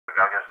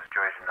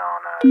situation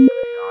on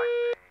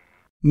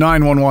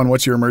 911,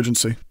 what's your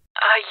emergency?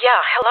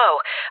 Yeah, hello.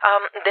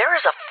 There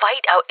is a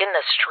fight out in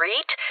the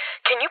street.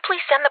 Can you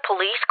please send the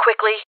police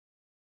quickly?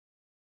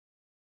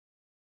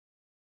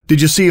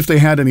 Did you see if they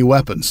had any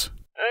weapons?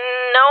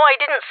 No, I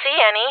didn't see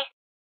any.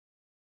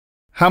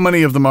 How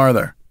many of them are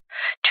there?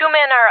 2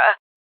 men are,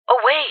 oh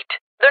wait,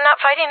 they're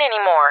not fighting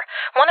anymore.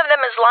 One of them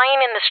is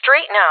lying in the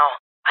street now.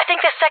 I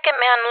think the second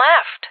man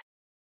left.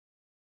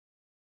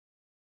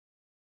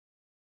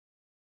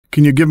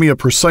 Can you give me a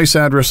precise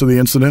address of the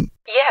incident?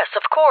 Yes,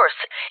 of course.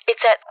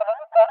 It's at...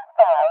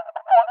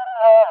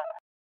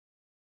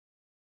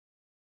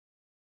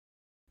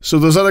 So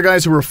those other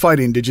guys who were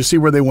fighting, did you see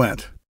where they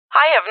went?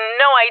 I have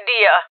no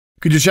idea.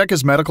 Could you check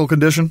his medical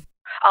condition?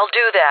 I'll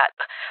do that.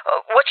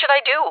 What should I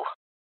do?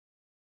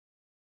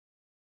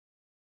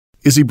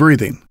 Is he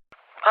breathing?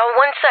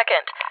 1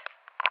 second.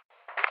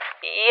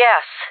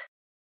 Yes.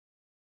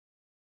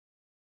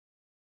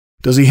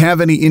 Does he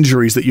have any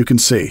injuries that you can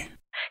see?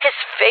 His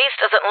face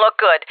doesn't look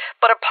good,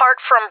 but apart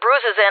from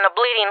bruises and a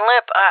bleeding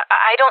lip,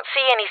 I don't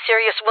see any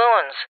serious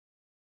wounds.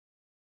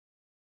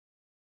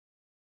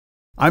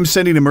 I'm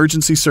sending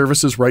emergency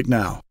services right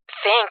now.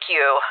 Thank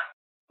you.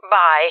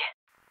 Bye.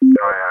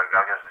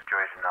 I'll get a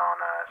situation on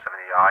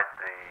 70 yards,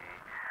 the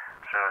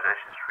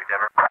Civilization Street,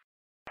 Denver.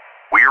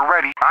 We're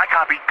ready. I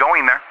copy.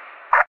 Going there.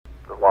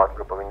 The large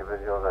group of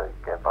individuals that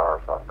can't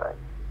fire our suspect.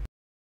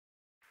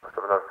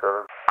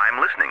 707. I'm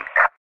listening.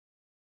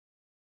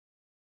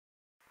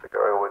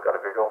 Security, we got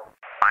a visual.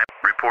 I'm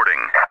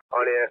reporting.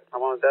 Oh yeah,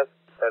 I'm on desk.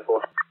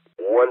 10-4.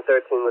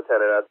 113,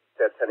 Lieutenant,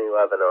 at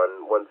 1011 on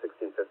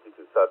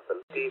 11652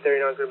 Sutton.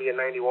 D39 is going to be at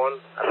 91.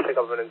 I think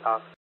I've been in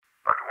talks.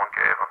 After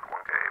 1K,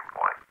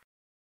 boy.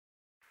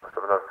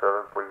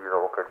 707, please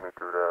locate me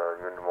to the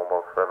Union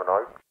Mobile 7-8.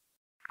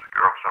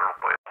 Secure up Central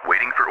Plate.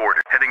 Waiting for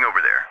order. Heading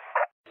over there.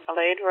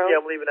 Adelaide Road?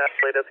 Yeah, I'm leaving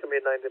Adelaide. That's going to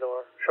be at 90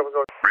 or show me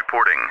go.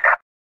 Reporting.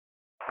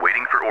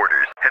 Waiting for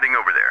orders. Heading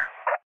over there.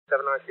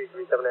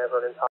 79337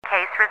 on in talks.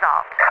 Case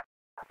resolved.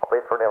 I'll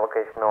wait for an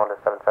location on the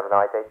 779.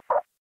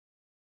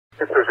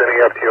 If there's any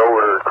FTO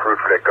or crew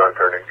for that gun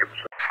turning,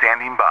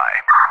 standing by.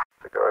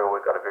 Security, we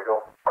got a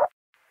visual.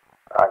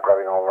 I'm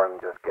grabbing over and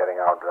just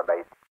getting out of the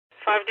base.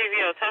 5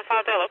 DVO,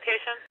 10-5 that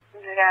location.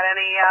 You got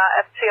any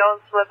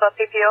FTOs with a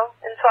PPO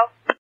in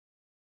 12?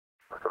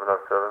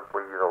 707,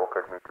 please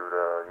locate me to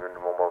the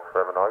Union Mobile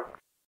 7-8.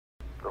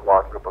 The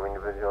large group of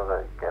individuals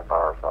that can't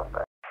fire our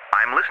suspect.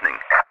 I'm listening.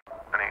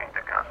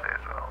 Anything I say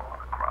so on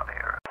the crowd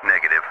here.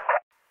 Negative.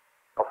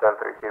 I'll send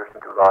 3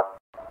 Houston to lot.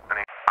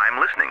 I'm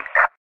listening.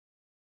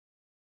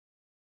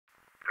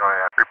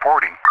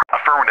 Reporting.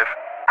 Affirmative.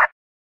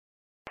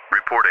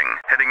 Reporting.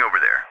 Heading over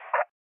there.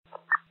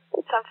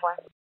 10-4.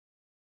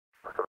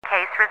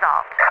 Case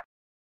resolved.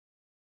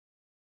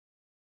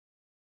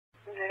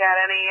 You got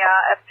any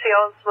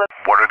FTOs with...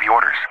 What are the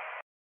orders?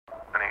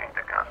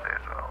 Anything I say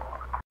so.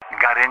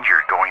 Got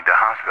injured going to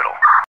hospital.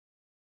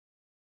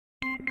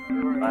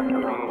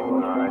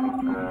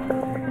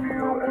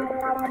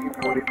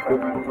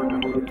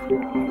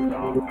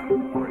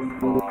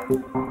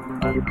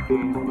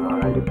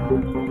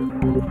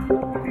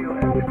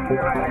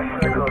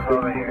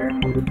 Over here.